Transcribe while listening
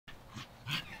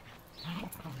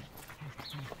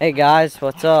Hey guys,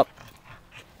 what's up?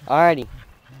 Alrighty.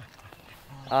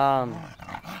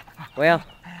 Well,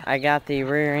 I got the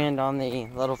rear end on the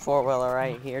little four-wheeler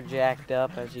right here jacked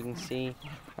up, as you can see.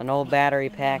 An old battery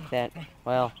pack that,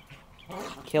 well,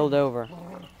 killed over.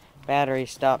 Battery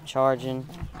stopped charging.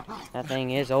 That thing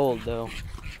is old though.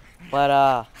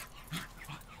 But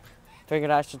figured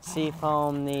I should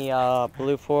seafoam the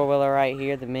blue four-wheeler right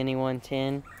here, the Mini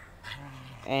 110.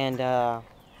 And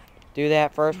do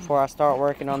that first before I start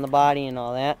working on the body and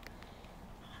all that.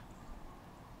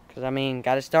 Because, I mean,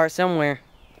 got to start somewhere.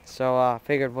 So I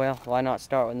figured, well, why not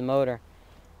start with the motor?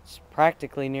 It's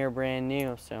practically near brand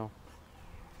new, so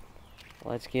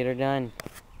let's get her done.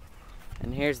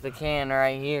 And here's the can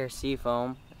right here,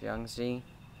 seafoam, as you can see.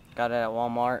 Got it at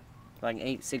Walmart, like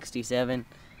 $8.67.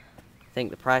 I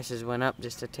think the prices went up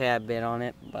just a tad bit on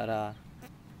it, but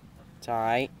it's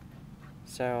alright.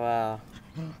 So,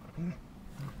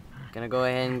 gonna go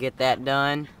ahead and get that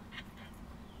done.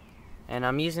 And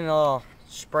I'm using a little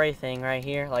spray thing right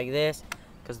here, like this,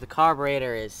 because the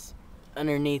carburetor is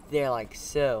underneath there, like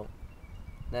so.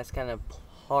 That's kind of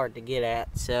hard to get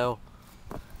at, so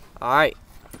alright.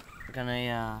 I'm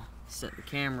gonna set the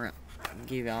camera up and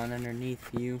give y'all an underneath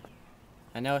view.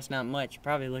 I know it's not much, you're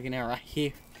probably looking at right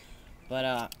here,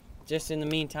 but just in the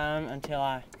meantime, until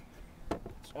I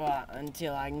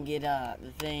can get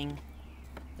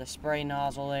the spray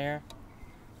nozzle there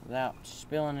without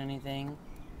spilling anything.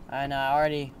 And I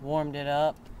already warmed it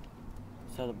up,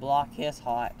 so the block is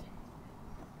hot.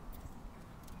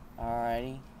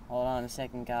 Alrighty, hold on a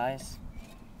second, guys.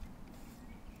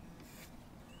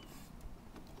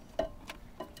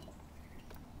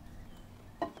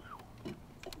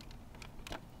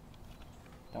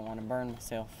 Don't want to burn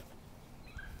myself,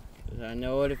 because I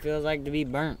know what it feels like to be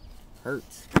burnt.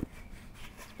 Hurts,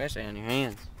 especially on your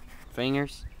hands,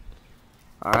 fingers.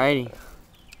 Alrighty,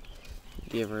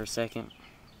 give her a second.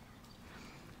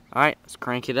 Alright, let's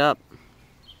crank it up.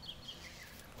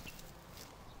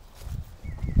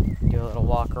 Do a little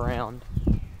walk around.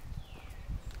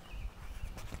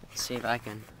 Let's see if I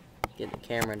can get the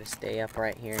camera to stay up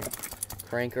right here.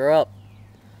 Crank her up.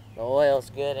 The oil's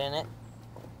good in it.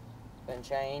 Been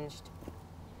changed.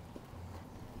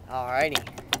 Alrighty.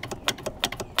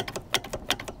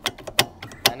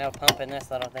 I know pumping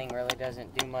this little thing really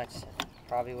doesn't do much.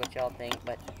 Probably what y'all think,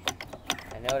 but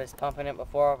I noticed pumping it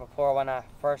before when I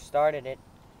first started it.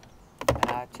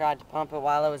 I tried to pump it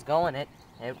while I was going it.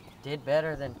 It did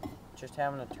better than just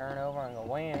having to turn over and go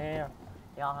wham.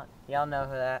 Y'all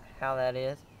know how that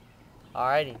is.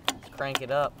 Alrighty, let's crank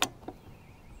it up.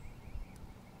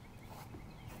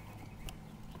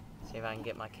 See if I can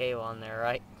get my cable on there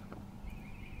right.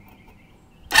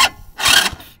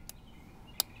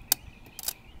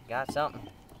 Got something.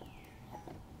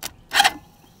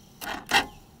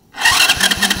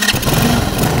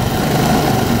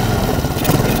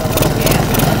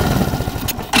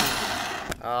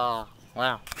 Oh,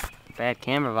 wow. Bad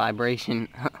camera vibration.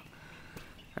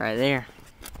 Right there.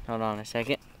 Hold on a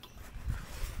second.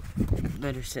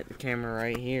 Better set the camera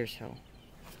right here so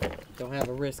don't have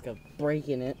a risk of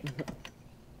breaking it.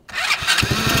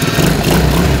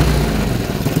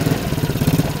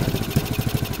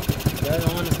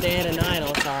 Doesn't want to stay at an idle,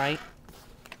 it's alright.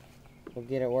 We'll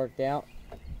get it worked out.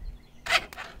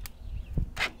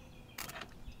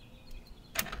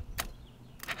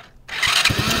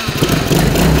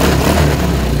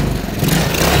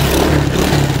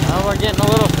 Oh, we're getting a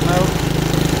little smoke.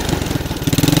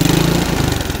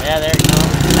 Yeah, there it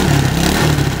comes.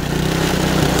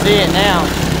 See it now.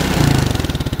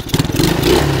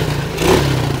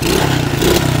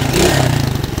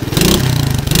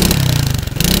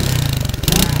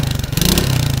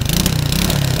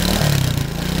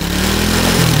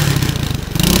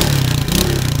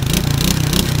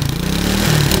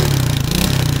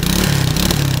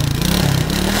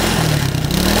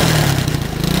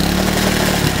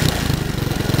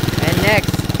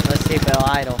 Next, let's see if it'll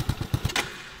idle.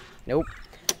 Nope.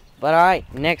 But alright,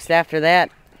 next after that,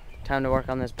 time to work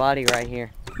on this body right here.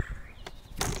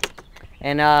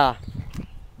 And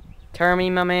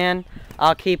Termy, my man,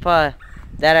 I'll keep that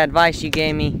advice you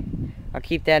gave me. I'll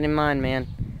keep that in mind, man,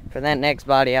 for that next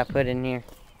body I put in here.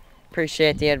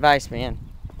 Appreciate the advice, man.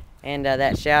 And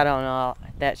that shout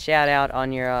out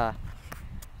on your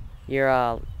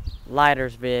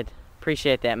lighters vid.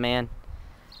 Appreciate that, man.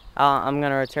 I'm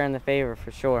gonna return the favor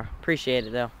for sure. Appreciate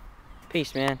it though.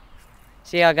 Peace, man.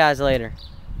 See y'all guys later.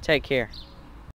 Take care.